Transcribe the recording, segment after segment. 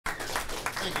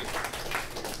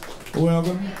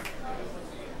Welcome.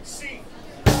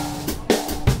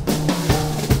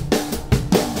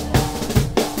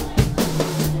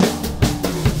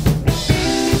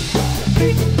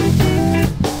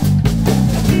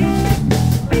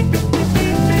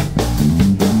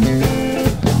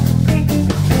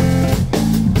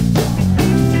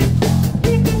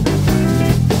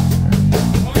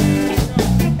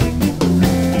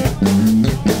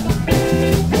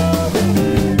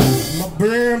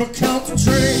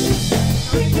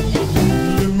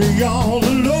 All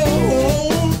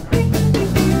alone,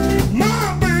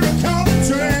 my baby caught the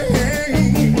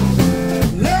train,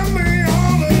 left me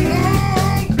all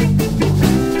alone.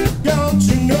 Don't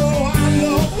you know I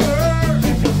love her,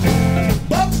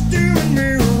 but you're doing me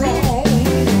wrong.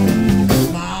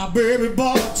 My baby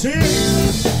bought a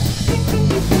ticket,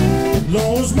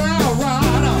 lost my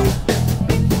rider.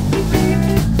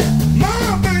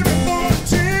 My baby bought a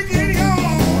ticket,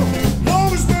 y'all,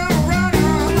 lost my rider.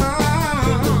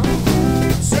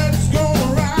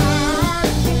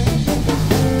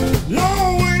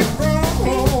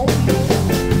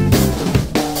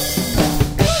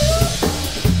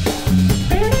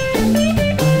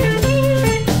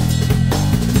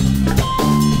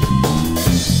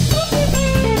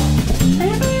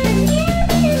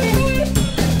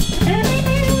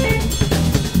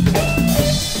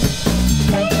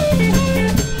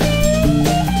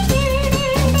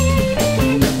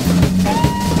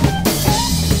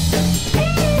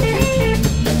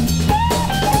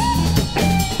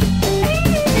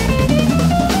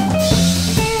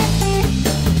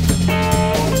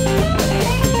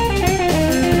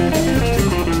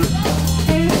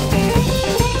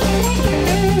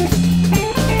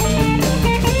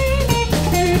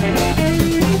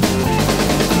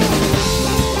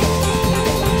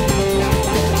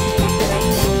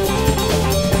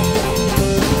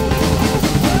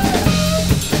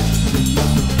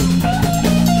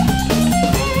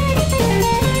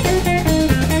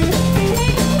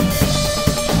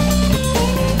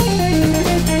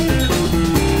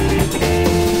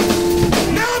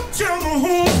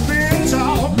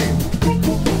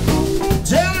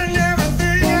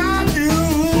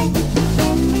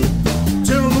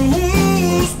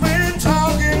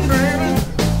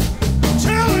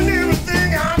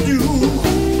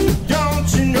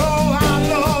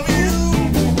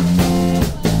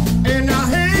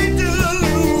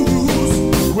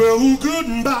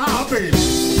 Goodbye, baby.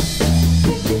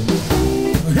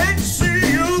 Hate to see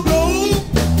you go.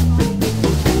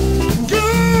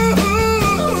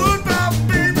 Goodbye,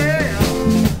 baby.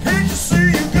 Hate to see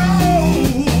you go.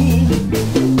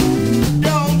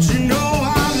 Don't you know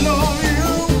I love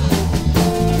you?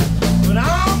 But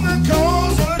I'm the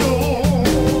cause of it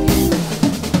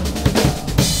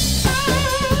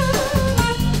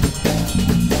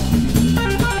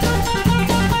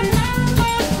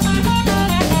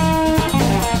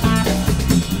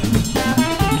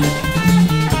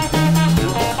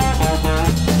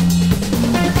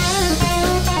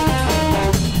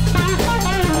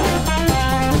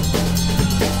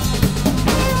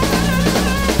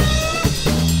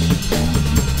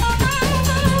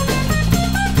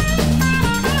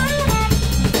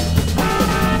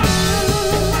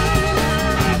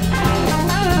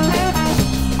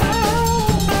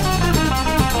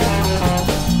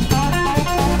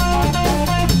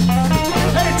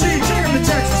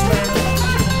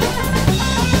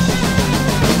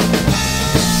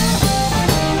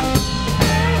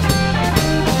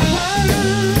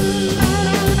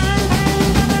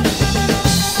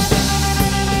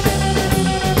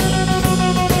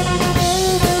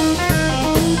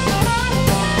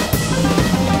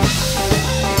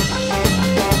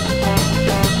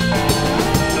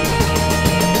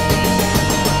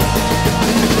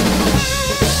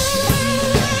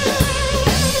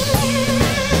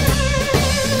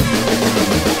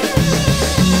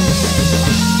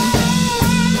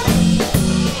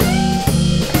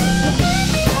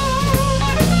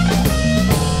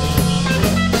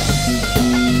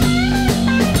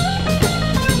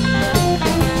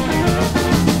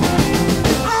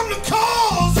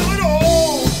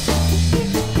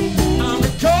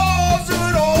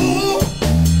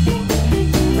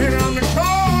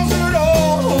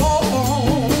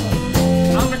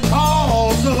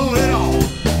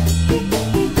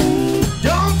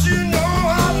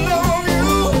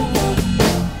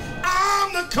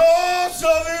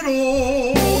of it all.